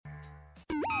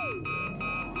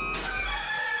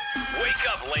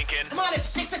up, Lincoln. Come on, it's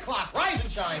 6 o'clock. Rise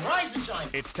and shine, rise and shine.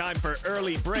 It's time for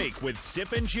Early Break with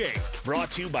Sip and Jake,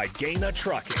 brought to you by Gaina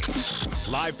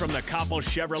Trucking. Live from the Koppel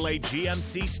Chevrolet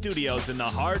GMC studios in the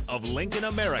heart of Lincoln,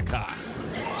 America.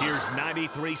 Here's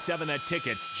 93.7 The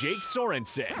Ticket's Jake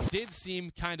Sorensen. Did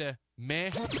seem kind of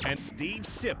meh. And Steve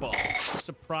Sipple.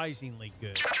 Surprisingly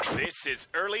good. This is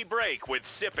Early Break with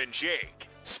Sip and Jake,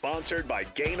 sponsored by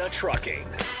Gaina Trucking.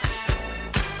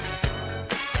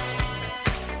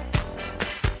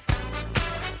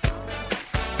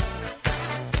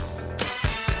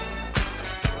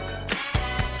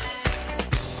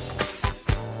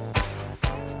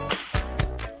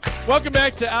 Welcome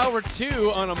back to Hour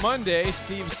 2 on a Monday.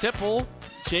 Steve Sipple,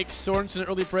 Jake Sorensen,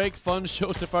 Early Break. Fun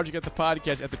show so far. You got the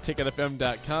podcast at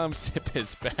theticketfm.com. Sip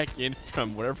is back in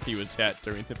from wherever he was at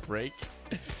during the break.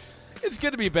 It's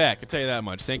good to be back, I'll tell you that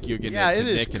much. Thank you again to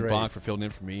Nick and Bonk for filling in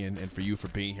for me and for you for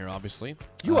being here, obviously.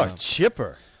 You are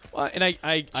chipper. Well, and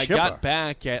I got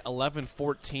back at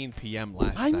 11:14 p.m.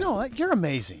 last night. I know. You're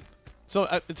amazing. So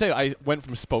I'll tell you, I went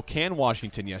from Spokane,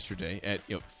 Washington yesterday at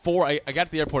 4. I got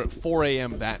to the airport at 4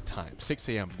 a.m. that time, 6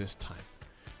 a.m. this time.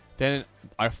 Then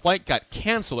our flight got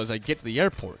canceled as I get to the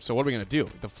airport. So what are we going to do?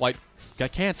 The flight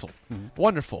got canceled. Mm-hmm.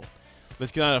 Wonderful.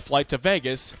 Let's get on a flight to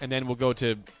Vegas, and then we'll go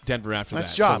to Denver after that.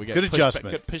 Nice job. So we Good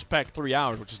adjustment. Got pushed back 3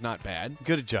 hours, which is not bad.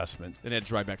 Good adjustment. Then I had to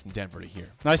drive back from Denver to here.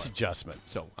 Nice adjustment.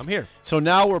 So I'm here. So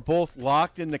now we're both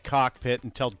locked in the cockpit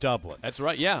until Dublin. That's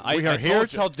right, yeah. We are here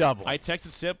till Dublin. I texted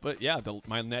Sip, but yeah,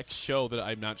 my next show that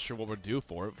I'm not sure what we're due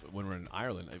for when we're in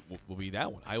Ireland will be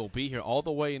that one. I will be here all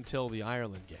the way until the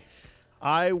Ireland game.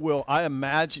 I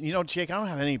imagine, Jake, I don't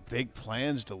have any big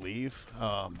plans to leave.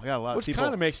 I got a lot of people. Which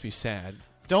kind of makes me sad.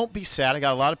 Don't be sad. I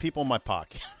got a lot of people in my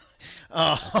pocket.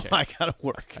 Okay. I got to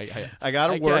work. I got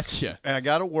to work. Gotcha. And I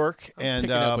got to work. I'm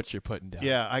picking up what you're putting down.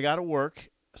 Yeah, I got to work.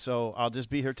 So I'll just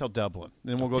be here till Dublin.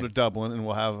 Then we'll go to Dublin, and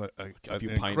we'll have an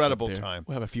incredible time.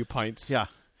 We'll have a few pints. Yeah.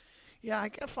 Yeah, I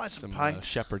got to find some pints.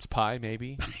 Shepherd's pie,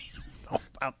 maybe. I don't know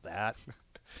about that.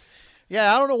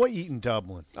 Yeah, I don't know what you eat in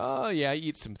Dublin. Oh, yeah, you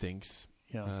eat some things.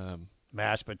 Yeah.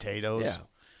 Mashed potatoes. Yeah.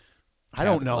 I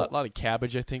don't know. A lot of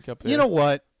cabbage, I think, up there. You know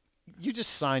what? You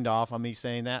just signed off on me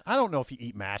saying that. I don't know if you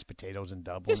eat mashed potatoes in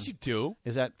Dublin. Yes, you do.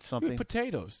 Is that something?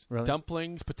 Potatoes. Really?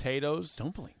 Dumplings, potatoes.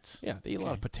 Dumplings? Yeah, they eat a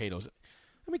lot of potatoes.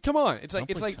 I mean, come on. It's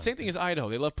like same thing as Idaho.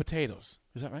 They love potatoes.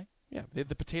 Is that right? Yeah, they had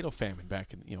the potato famine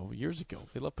back in years ago.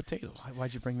 They love potatoes.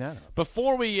 Why'd you bring that up?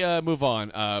 Before we move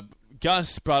on,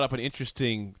 Gus brought up an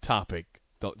interesting topic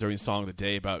during Song of the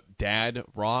Day about dad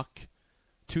rock,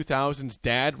 2000s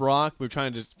dad rock. We were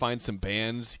trying to just find some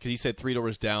bands because he said Three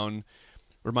Doors Down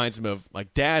reminds him of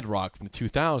like dad rock from the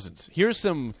 2000s. Here's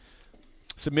some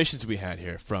submissions we had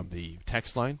here from the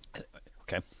text line.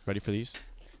 Okay. Ready for these?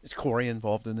 Is Corey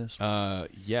involved in this?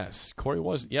 Yes. Corey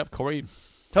was. Yep, Corey.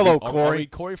 Hello, I'll Corey. read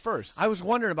Corey first. I was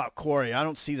wondering about Corey. I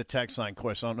don't see the text line,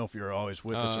 Corey, so I don't know if you're always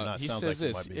with us or not. He Sounds says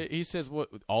like this. you might be. He says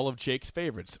all of Jake's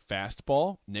favorites: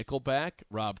 Fastball, Nickelback,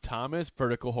 Rob Thomas,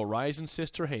 Vertical Horizon,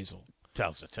 Sister Hazel.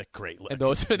 That's a great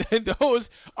list. And those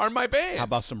are my bands. How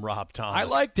about some Rob Thomas? I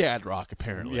like dad rock,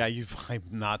 apparently. Yeah, I'm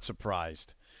not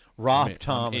surprised. Rob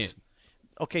Thomas.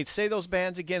 Okay, say those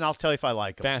bands again. I'll tell you if I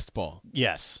like them. Fastball.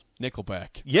 Yes.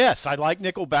 Nickelback. Yes, I like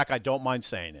Nickelback. I don't mind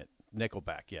saying it.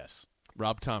 Nickelback, yes.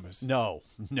 Rob Thomas. No,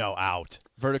 out.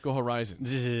 Vertical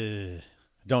Horizon.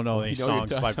 Don't know any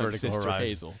songs by Vertical Vertical Sister Horizon.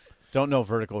 Hazel. Don't know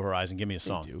Vertical Horizon. Give me a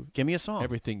song. do. Give me a song.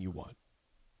 Everything You Want.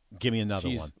 Give me another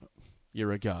one.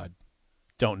 You're a God.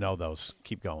 Don't know those.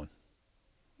 Keep going.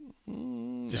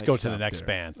 Just go to the next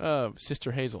band.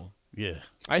 Sister Hazel. Yeah.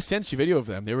 I sent you video of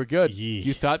them. They were good. Yeesh.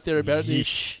 You thought they were better than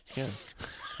Yeah.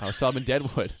 I saw them in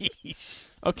Deadwood.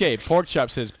 Okay, Pork Chop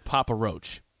says Papa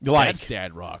Roach. That's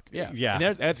dad rock. Yeah.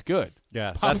 And that's good.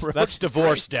 Yeah. That's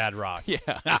divorced dad rock. Yeah.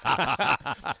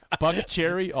 Buck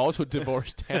Cherry, also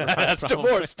divorced dad rock. That's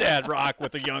divorced dad rock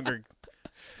with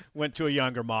went to a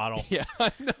younger model. Yeah,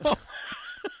 I know.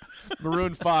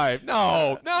 Maroon 5.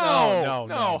 No.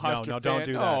 Husker fan. don't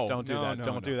do that. Don't do that. No,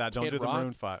 Don't do that. Don't Kid do the Rock?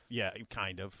 Maroon 5. Yeah,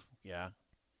 kind of. Yeah.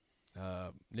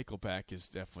 Nickelback is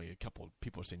definitely a couple of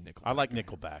people are saying Nickelback. I like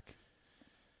Nickelback.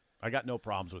 I got no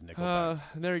problems with Nickelback.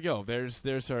 There you go.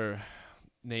 There's our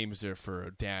names there for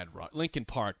dad rock. Linkin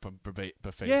Park buffet.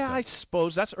 Yeah, I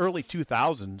suppose that's early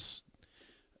 2000s.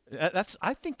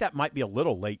 I think that might be a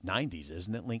little late 90s,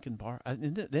 isn't it, Linkin Park?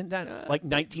 Isn't that like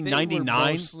 1999?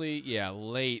 Mostly,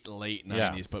 late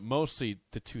 90s, but mostly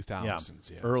the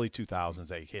 2000s. Yeah. Early 2000s,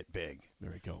 they hit big.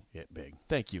 There we go. Hit big.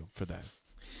 Thank you for that.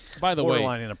 By the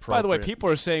way, people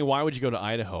are saying, why would you go to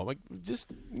Idaho? I'm like, just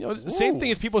the same thing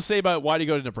as people say about why do you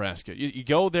go to Nebraska. You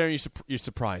go there and you're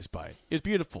surprised by it. It's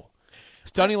beautiful,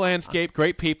 stunning landscape,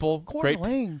 great people, Coeur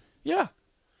d'Alene. Yeah,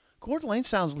 Coeur d'Alene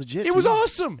sounds legit. It was too.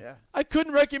 awesome. Yeah. I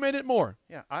couldn't recommend it more.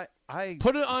 Yeah, I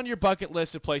Put it on your bucket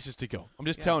list of places to go. I'm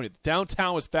just telling you,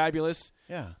 downtown was fabulous.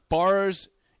 Yeah. Bars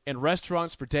and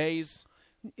restaurants for days.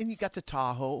 And you got the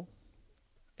Tahoe.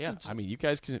 Yeah, I mean, you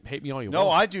guys can hate me all you No,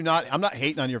 want. I do not. I'm not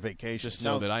hating on your vacation. Just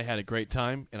know that I had a great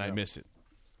time, and I miss it.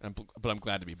 But I'm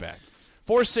glad to be back.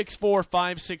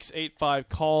 464-5685.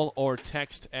 Call or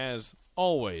text as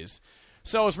always.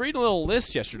 So I was reading a little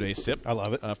list yesterday, Sip. I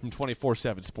love it. From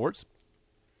 24/7 Sports.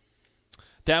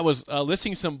 That was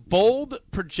listing some bold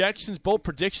predictions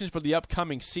for the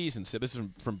upcoming season. Sip, this is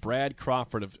from Brad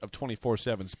Crawford of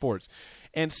 24/7 Sports.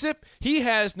 And Sip, he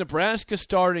has Nebraska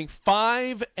starting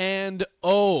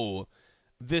 5-0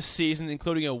 this season,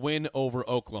 including a win over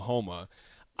Oklahoma.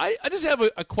 I just have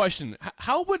a question.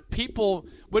 How would people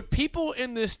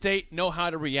in this state know how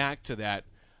to react to that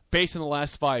based on the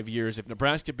last 5 years if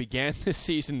Nebraska began this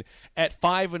season at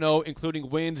 5-0, including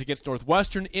wins against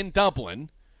Northwestern in Dublin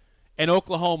and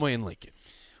Oklahoma in Lincoln?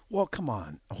 Well, come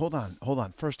on. Hold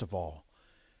on. First of all,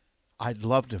 I'd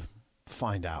love to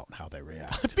find out how they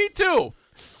react. Me too.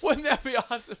 Wouldn't that be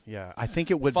awesome? Yeah, I think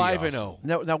it would 5-0. be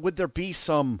awesome. Now, would there be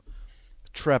some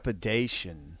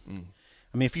trepidation?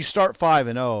 I mean, if you start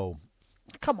 5-0,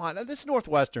 come on, this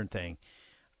Northwestern thing.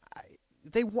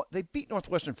 They beat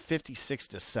Northwestern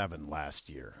 56-7 last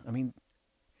year. I mean,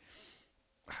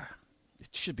 it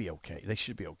should be okay. They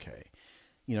should be okay.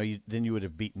 You know, then you would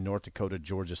have beaten North Dakota,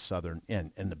 Georgia Southern,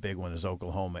 and the big one is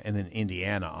Oklahoma, and then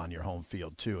Indiana on your home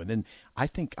field too. And then I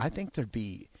think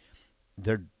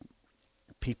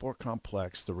people are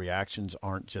complex. The reactions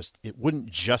aren't just. It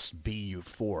wouldn't just be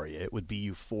euphoria. It would be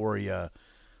euphoria.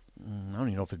 I don't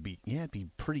even know if it'd be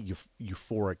pretty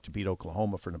euphoric to beat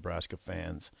Oklahoma for Nebraska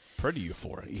fans. Pretty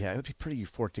euphoric. Yeah, it would be pretty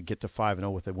euphoric to get to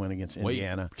 5-0 with a win against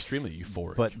Indiana. Extremely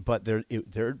euphoric. But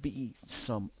there'd be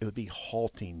it would be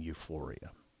halting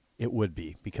euphoria. It would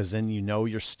be, because then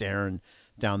you're staring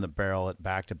down the barrel at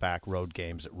back-to-back road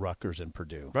games at Rutgers and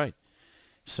Purdue. Right.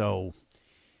 So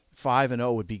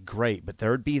 5-0 would be great, but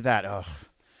there would be that Are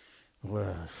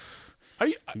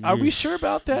we sure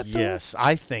about that, though? Yes,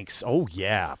 I think so. Oh,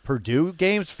 yeah. Purdue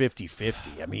game's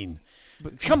 50-50. I mean,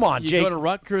 come on, Jake. You go to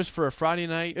Rutgers for a Friday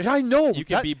night. I know. You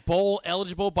can be bowl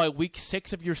eligible by week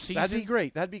 6 of your season.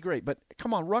 That'd be great. But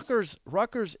come on, Rutgers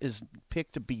is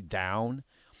picked to be down.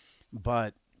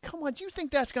 But come on, do you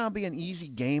think that's going to be an easy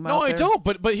game out there? No, I don't.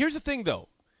 But here's the thing, though.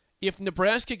 If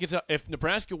Nebraska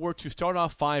were to start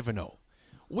off 5-0,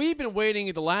 we've been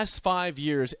waiting the last 5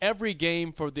 years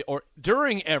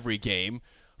during every game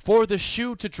for the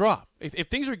shoe to drop. If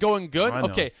things are going good, I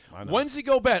know. When's it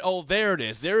go bad? Oh, there it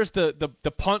is. There's the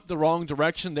punt the wrong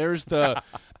direction. There's the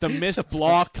missed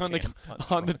block on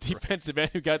the defensive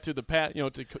end who got through the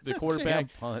to the quarterback.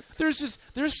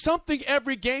 There's something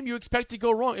every game you expect to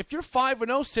go wrong. If you're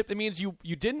 5-0, Sip, that means you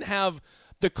didn't have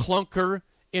the clunker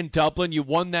in Dublin. You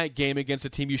won that game against a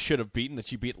team you should have beaten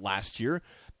that you beat last year.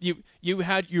 You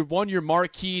won your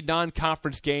marquee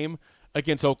non-conference game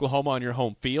against Oklahoma on your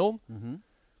home field. Mm-hmm.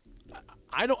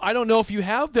 I don't know if you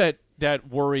have that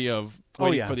worry of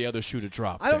waiting for the other shoe to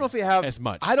drop. I don't know if you have as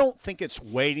much. I don't think it's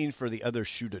waiting for the other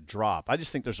shoe to drop. I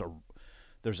just think there's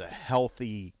a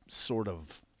healthy sort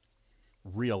of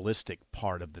realistic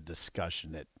part of the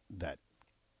discussion that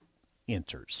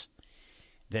enters.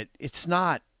 That it's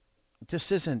not.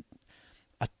 This isn't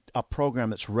a program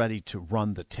that's ready to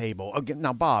run the table. Again,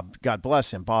 now, Bob, God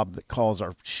bless him, Bob that calls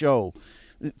our show,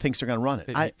 thinks they're going to run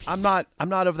it. I'm not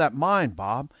of that mind,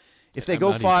 Bob. If they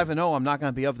go 5-0, I'm not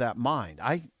going to be of that mind.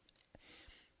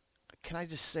 Can I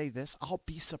just say this? I'll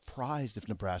be surprised if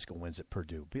Nebraska wins at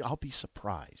Purdue. I'll be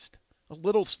surprised. A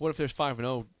little. What if there's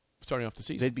 5-0 starting off the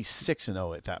season? They'd be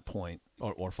 6-0 at that point,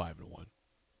 or 5-1.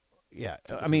 Yeah,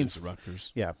 I mean,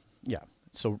 Rutgers. Yeah.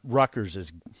 So Rutgers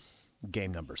is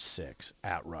game number 6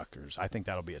 at Rutgers. I think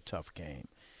that'll be a tough game.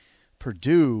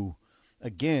 Purdue,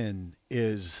 again,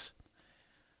 is.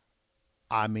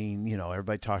 I mean,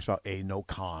 everybody talks about Aiden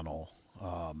O'Connell.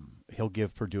 He'll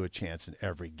give Purdue a chance in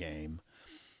every game.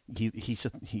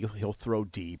 He'll throw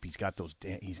deep. He's got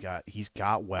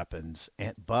weapons,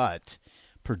 but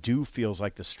Purdue feels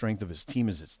like the strength of his team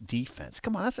is its defense.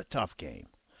 Come on, that's a tough game.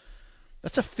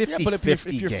 That's a 50-50 game. But if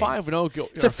you're 5-0,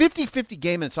 it's a 50-50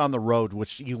 game, and it's on the road,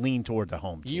 which you lean toward the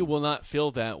home team. You will not feel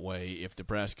that way if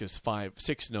Nebraska's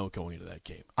 6-0 going into that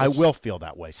game. I will feel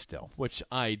that way still. Which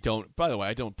I don't. By the way,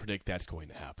 I don't predict that's going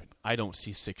to happen. I don't see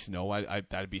 6-0.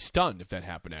 I'd be stunned if that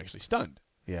happened. Actually, stunned.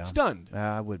 Yeah, stunned.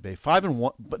 I would be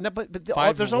 5-1,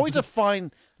 but there's always a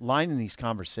fine line in these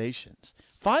conversations.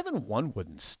 5-1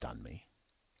 wouldn't stun me.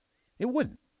 It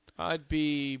wouldn't. I'd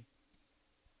be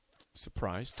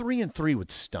surprised. 3-3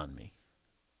 would stun me.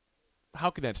 How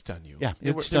could that stun you? Yeah,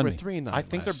 they were 3-9. I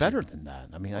think they're better than that.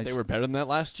 I mean, they were better than that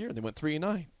last year. They went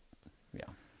 3-9. Yeah.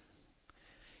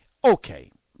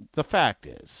 Okay. The fact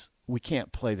is, we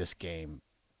can't play this game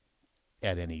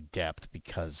at any depth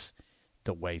because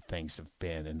the way things have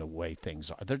been and the way things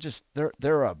are. They're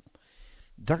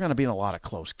going to be in a lot of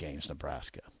close games,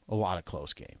 Nebraska. A lot of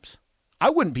close games. I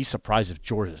wouldn't be surprised if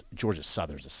Georgia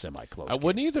Southern's a semi-close game. I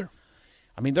wouldn't either.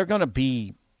 I mean, they're going to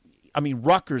be – I mean,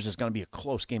 Rutgers is going to be a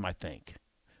close game, I think.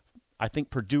 I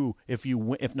think Purdue, if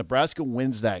Nebraska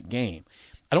wins that game,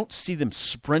 I don't see them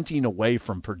sprinting away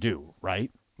from Purdue,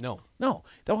 right? No.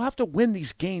 They'll have to win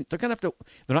these games. They're not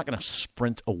going to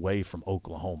sprint away from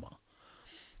Oklahoma.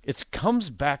 It comes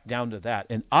back down to that,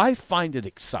 and I find it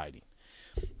exciting.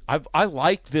 I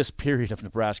like this period of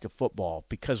Nebraska football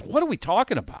because what are we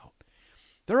talking about?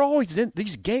 They're always in –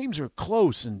 these games are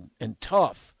close and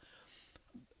tough.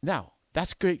 Now,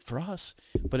 that's great for us,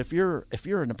 but if you're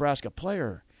a Nebraska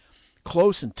player,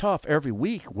 close and tough every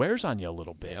week wears on you a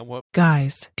little bit.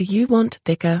 Guys, do you want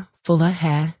thicker, fuller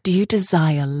hair? Do you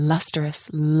desire lustrous,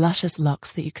 luscious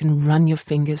locks that you can run your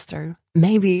fingers through?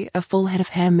 Maybe a full head of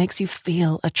hair makes you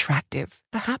feel attractive.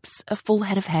 Perhaps a full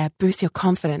head of hair boosts your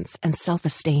confidence and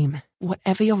self-esteem.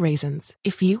 Whatever your reasons,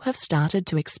 if you have started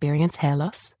to experience hair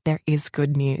loss, there is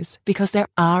good news because there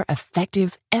are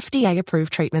effective,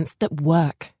 FDA-approved treatments that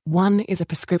work. One is a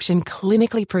prescription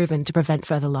clinically proven to prevent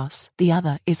further loss. The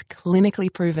other is clinically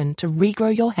proven to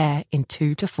regrow your hair in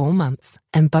 2 to 4 months.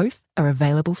 And both are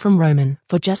available from Roman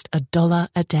for just $1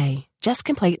 a day. Just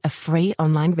complete a free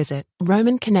online visit.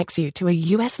 Roman connects you to a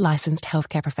U.S. licensed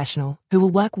healthcare professional who will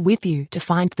work with you to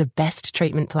find the best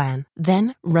treatment plan.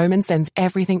 Then, Roman sends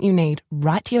everything you need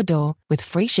right to your door with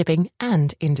free shipping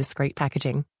and in discreet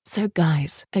packaging. So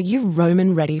guys, are you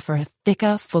Roman ready for a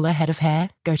thicker, fuller head of hair?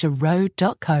 Go to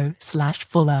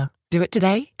ro.co/fuller. Do it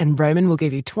today and Roman will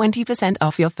give you 20%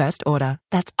 off your first order.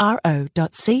 That's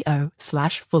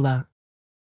ro.co/fuller.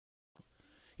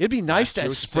 It'd be nice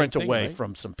to sprint away right?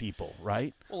 from some people,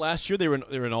 right? Well, last year they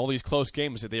were in all these close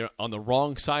games that they were on the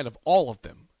wrong side of all of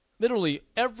them. Literally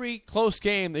every close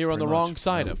game they were on the wrong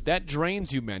side of. That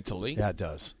drains you mentally. Yeah, it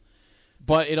does.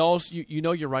 But it also you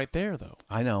know you're right there though.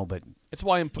 I know, but it's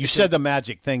why you said the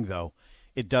magic thing though.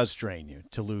 It does drain you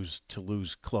to lose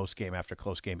close game after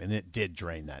close game, and it did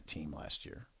drain that team last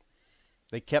year.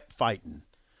 They kept fighting,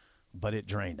 but it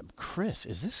drained them. Chris,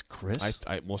 is this Chris?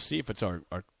 We'll see if it's our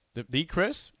the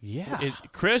Chris. Yeah,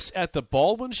 Chris at the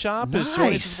Baldwin shop is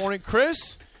joining us this morning.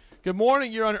 Chris, good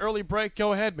morning. You're on early break.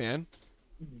 Go ahead, man.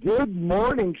 Good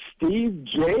morning, Steve,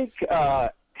 Jake.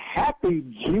 Happy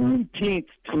Juneteenth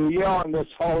to you on this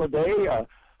holiday.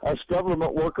 Us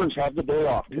government workers have the day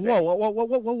off today.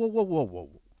 Whoa.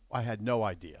 I had no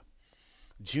idea.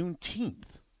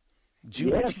 Juneteenth.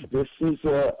 Yes, this is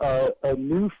a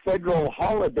new federal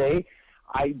holiday.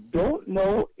 I don't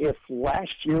know if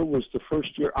last year was the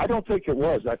first year. I don't think it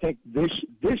was. I think this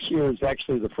year is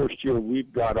actually the first year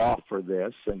we've got off for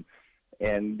this, and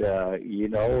you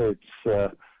know,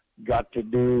 it's got to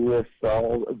do with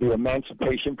all the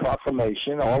Emancipation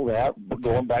Proclamation, all that,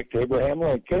 going back to Abraham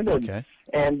Lincoln,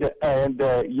 and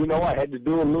you know, I had to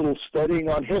do a little studying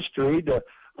on history to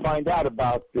find out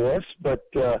about this,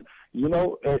 but. You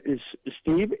know,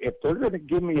 Steve, if they're going to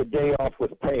give me a day off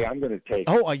with pay, I'm going to take it.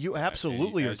 Oh, you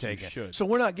absolutely are taking it. So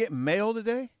we're not getting mail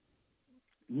today?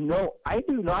 No, I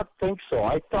do not think so.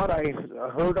 I thought I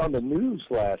heard on the news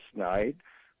last night,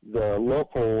 the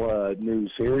local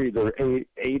news here, either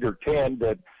 8 or 10,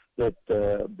 that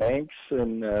banks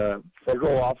and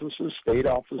federal offices, state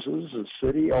offices, the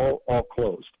city, all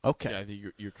closed. Okay. Yeah, I think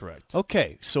you're correct.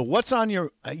 Okay, so what's on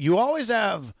your you always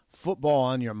have football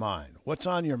on your mind. What's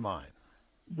on your mind?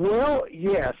 Well,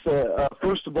 yes.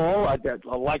 First of all, I'd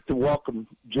like to welcome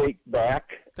Jake back.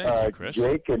 Thank you, Chris.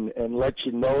 Jake, and let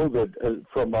you know that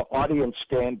from an audience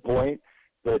standpoint,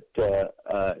 that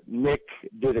Nick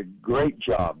did a great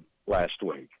job last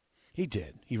week. He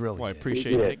did. He really did. I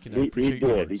appreciate it, Nick. And I appreciate he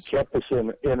did. He kept us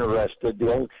interested.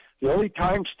 The only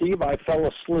time, Steve, I fell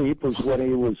asleep was when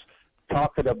he was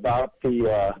talking about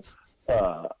the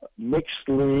mixed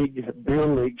league, beer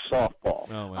league softball.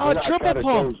 Oh, triple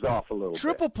pump! Dozed off a little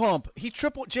triple bit. Pump. He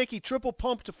triple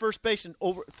pumped to first base and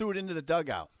threw it into the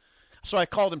dugout. So I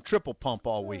called him triple pump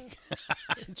all week.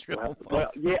 Triple pump. Well,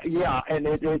 yeah, and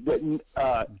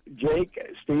Jake,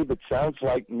 Steve, it sounds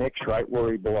like Nick's right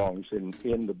where he belongs in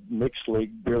the mixed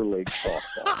league, beer league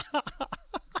softball.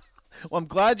 Well, I'm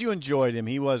glad you enjoyed him.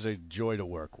 He was a joy to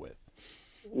work with.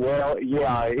 Well,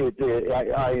 yeah, I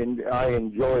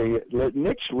enjoy it.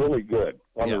 Nick's really good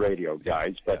on the radio,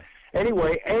 guys. But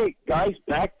anyway, hey, guys,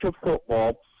 back to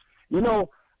football. You know,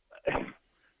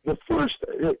 The first,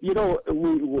 of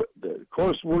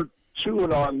course, we're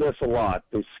chewing on this a lot,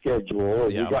 the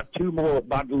schedule. Yeah. We got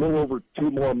about a little over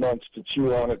 2 more months to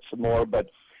chew on it some more. But,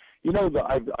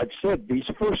 I've said these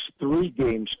first 3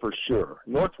 games for sure.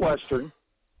 Northwestern,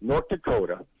 North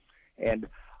Dakota, and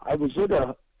I was at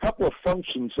a couple of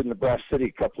functions in Nebraska City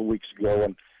a couple of weeks ago,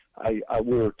 and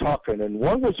we were talking, and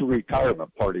one was a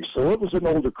retirement party, so it was an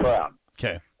older crowd.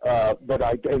 Okay.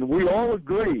 And we all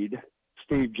agreed,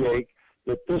 Steve, Jake,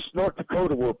 that this North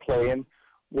Dakota we're playing,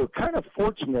 we're kind of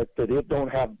fortunate that it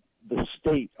don't have the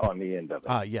state on the end of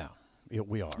it. Yeah,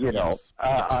 we are. Yes.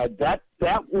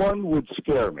 That one would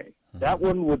scare me. Mm-hmm. That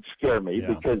one would scare me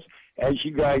because, as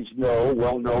you guys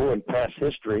know in past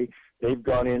history, they've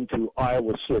gone into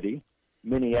Iowa City,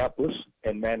 Minneapolis,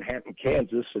 and Manhattan,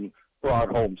 Kansas, and brought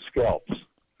home scalps.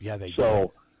 Yeah, they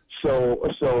did. So,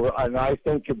 and I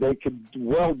think they could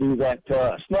well do that to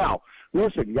us. Now,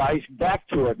 listen, guys, back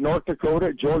to it. North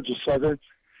Dakota, Georgia Southern,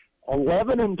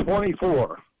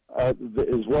 11-24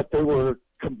 is what they were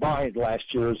combined last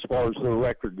year as far as their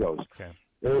record goes. Okay.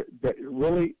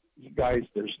 Really, you guys,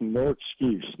 there's no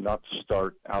excuse not to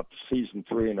start out the season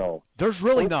 3-0. There's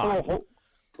really not.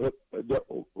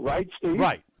 Right, Steve?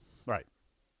 Right.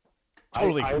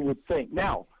 Totally. I would think.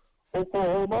 Now,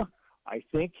 Oklahoma, I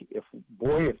think if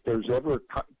there's ever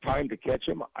time to catch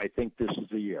them, I think this is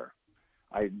the year.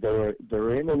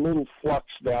 They're in a little flux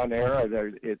down there.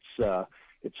 It's a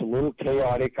little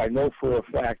chaotic. I know for a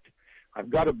fact. I've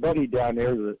got a buddy down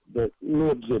there that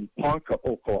lives in Ponca,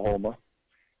 Oklahoma,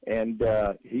 and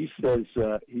he says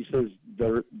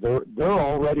they're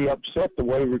already upset the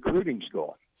way recruiting's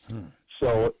going.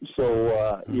 So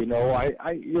we'll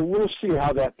see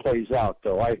how that plays out,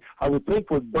 though. I would think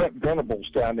with Brent Venables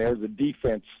down there, the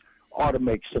defense ought to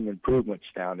make some improvements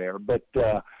down there. But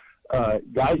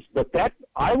guys,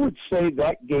 I would say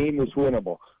that game is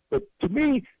winnable. But to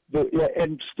me,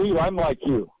 and Steve, I'm like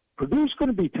you. Purdue's going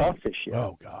to be tough this year.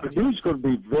 Oh God, Purdue's going to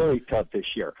be very tough this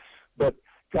year. But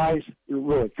guys,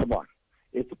 really, come on.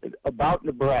 It's about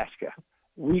Nebraska.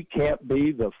 We can't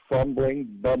be the fumbling,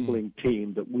 bumbling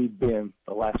team that we've been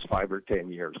the last 5 or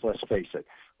 10 years. Let's face it.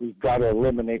 We've got to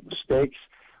eliminate mistakes.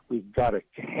 We've got to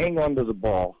hang on to the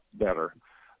ball better.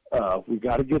 We've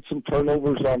got to get some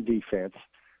turnovers on defense.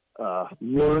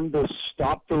 Learn to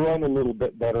stop the run a little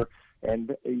bit better.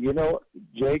 And,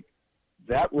 Jake,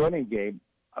 that running game,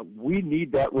 we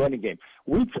need that running game.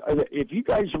 If you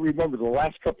guys remember the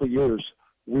last couple of years,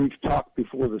 we've talked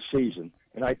before the season,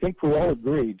 and I think we all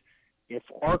agreed, if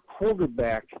our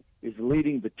quarterback is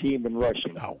leading the team in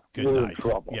rushing, we're in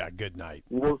trouble. Yeah, good night.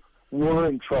 We're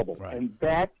in trouble. Right. And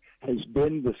that has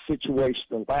been the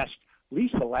situation at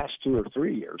least the last 2 or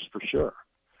 3 years for sure.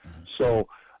 Mm-hmm. So,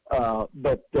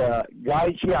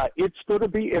 guys, it's going to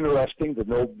be interesting. The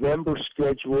November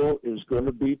schedule is going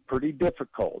to be pretty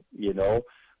difficult,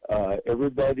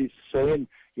 Everybody's saying,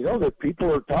 that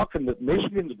people are talking that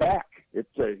Michigan's back.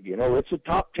 It's a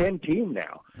top 10 team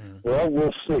now. Mm. Well,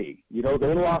 we'll see. They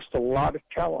lost a lot of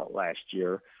talent last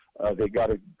year. They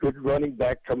got a good running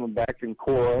back coming back in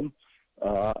Corum.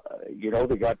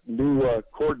 They got new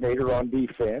coordinator on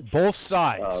defense. Both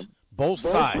sides. Both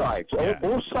sides. Yeah. Oh,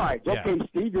 both sides. Yeah. Okay,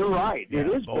 Steve, you're right. Yeah, it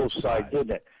is both sides,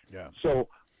 isn't it? Yeah. So,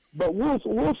 but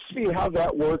we'll see how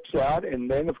that works out.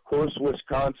 And then, of course,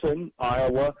 Wisconsin,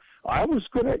 Iowa. Iowa's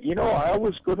gonna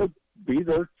be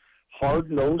their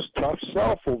hard-nosed, tough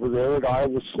self over there at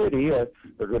Iowa City.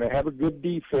 They're going to have a good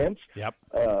defense. Yep.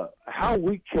 How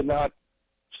we cannot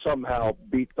somehow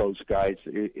beat those guys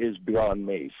is beyond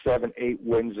me. 7, 8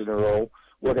 wins in a row,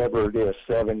 whatever it is,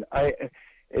 7.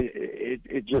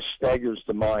 It just staggers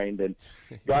the mind. And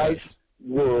guys,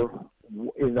 we're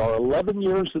in our 11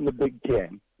 years in the Big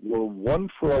Ten, we're 1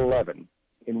 for 11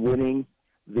 in winning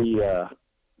the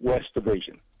West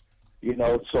Division.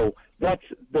 So that's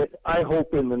that. I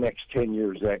hope in the next 10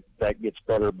 years that gets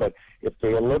better. But if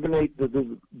they eliminate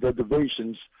the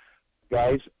divisions,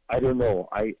 guys, I don't know.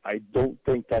 I don't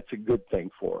think that's a good thing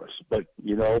for us. But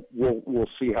we'll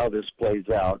see how this plays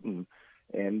out. And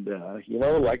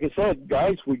like I said,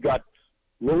 guys, we got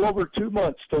a little over 2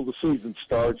 months till the season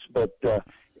starts. But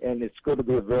and it's going to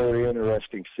be a very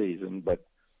interesting season. But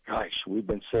gosh, we've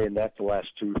been saying that the last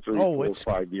 2, 3, 4,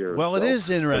 5 years. Well, it is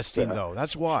interesting, though.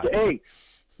 That's why. Hey,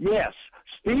 yes.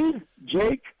 Steve,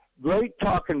 Jake, great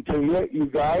talking to you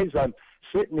guys. I'm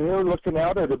sitting here looking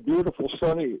out at a beautiful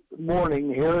sunny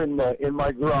morning here in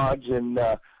my garage and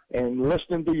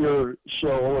listening to your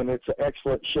show, and it's an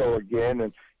excellent show again.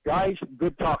 And, guys,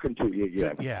 good talking to you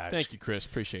again. Yeah. Thank you, Chris.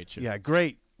 Appreciate you. Yeah,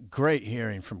 great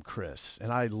hearing from Chris.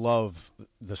 And I love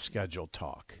the schedule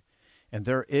talk. And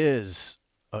there is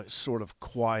a sort of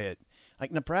quiet.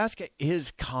 Like Nebraska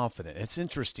is confident. It's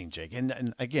interesting, Jake.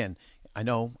 And again, I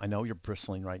know you're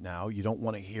bristling right now. You don't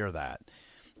want to hear that,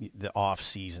 the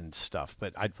off-season stuff.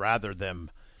 But I'd rather them.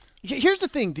 Here's the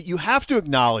thing that you have to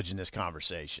acknowledge in this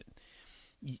conversation.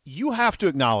 You have to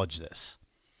acknowledge this.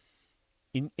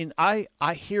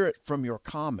 I hear it from your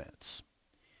comments.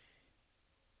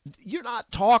 We're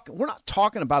not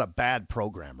talking about a bad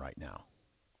program right now.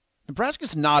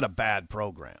 Nebraska's not a bad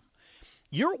program.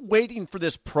 You're waiting for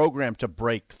this program to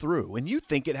break through, and you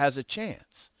think it has a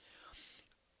chance.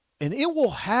 And it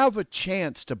will have a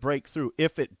chance to break through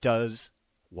if it does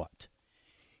what?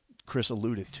 Chris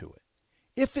alluded to it.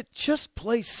 If it just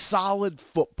plays solid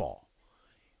football,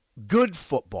 good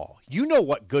football. You know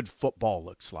what good football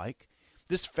looks like.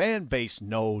 This fan base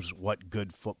knows what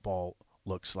good football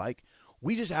looks like.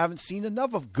 We just haven't seen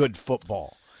enough of good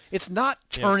football. It's not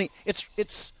turning. Yeah.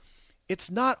 It's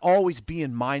not always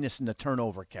being minus in the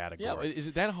turnover category. Yeah, is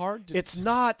it that hard? It's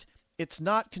not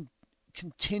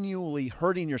continually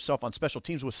hurting yourself on special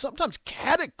teams with sometimes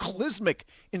cataclysmic,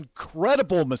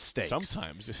 incredible mistakes.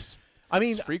 Sometimes. I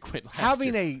mean, it's frequent.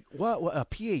 Having a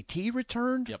PAT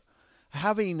returned. Yep.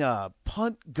 Having a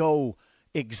punt go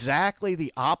exactly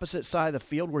the opposite side of the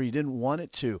field where you didn't want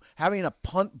it to. Having a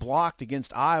punt blocked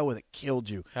against Iowa that killed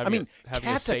you. Having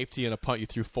a safety and a punt you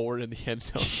threw forward in the end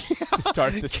zone to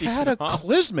start the season off.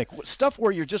 Cataclysmic stuff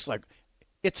where you're just like,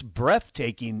 it's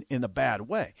breathtaking in a bad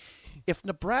way. If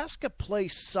Nebraska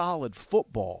plays solid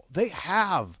football, they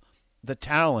have the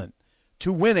talent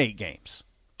to win 8 games,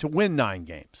 to win 9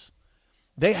 games.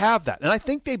 They have that, and I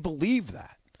think they believe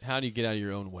that. How do you get out of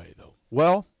your own way, though?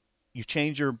 Well, you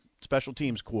change your special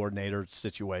teams coordinator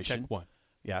situation. Check one.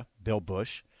 Yeah, Bill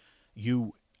Bush.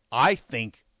 I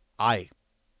think I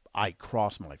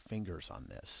cross my fingers on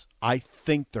this. I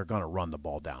think they're going to run the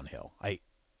ball downhill. I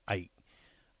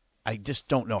just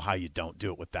don't know how you don't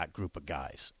do it with that group of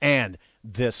guys. And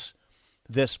this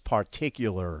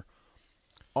particular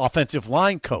offensive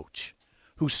line coach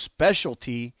whose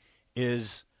specialty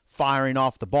is firing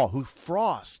off the ball, who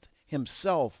Frost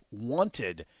himself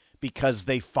wanted because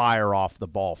they fire off the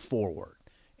ball forward.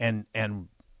 And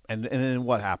then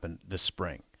what happened this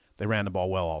spring? They ran the ball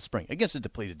well all spring against a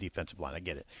depleted defensive line. I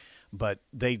get it. But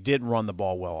they did run the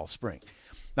ball well all spring.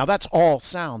 Now, that's all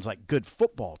sounds like good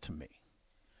football to me.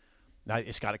 Now,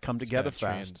 it's got to come together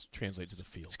fast. Translate to the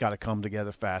field. It's got to come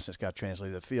together fast. It's got to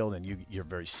translate to the field, and you're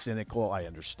very cynical. I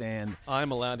understand.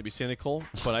 I'm allowed to be cynical,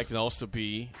 but I can also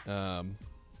be,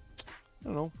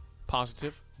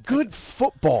 positive. Good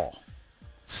football.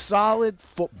 Solid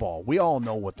football. We all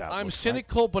know what that looks like. I'm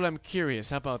cynical, but I'm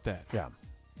curious. How about that? Yeah.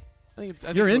 I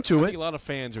You're into it. I think a lot of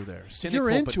fans are there. Cynical,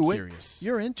 You're into but it. Curious.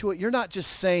 You're into it. You're not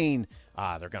just saying,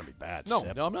 they're going to be bad. No,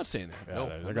 Sip. no, I'm not saying that. Yeah,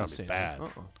 no, they're going to be bad.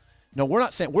 Uh-uh. No, we're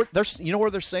not saying. You know where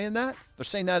they're saying that? They're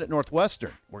saying that at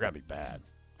Northwestern. We're going to be bad.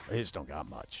 They just don't got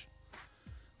much.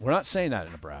 We're not saying that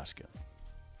in Nebraska.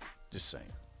 Just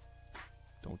saying.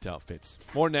 Don't doubt Fitz.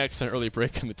 More next on Early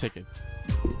Break on the Ticket.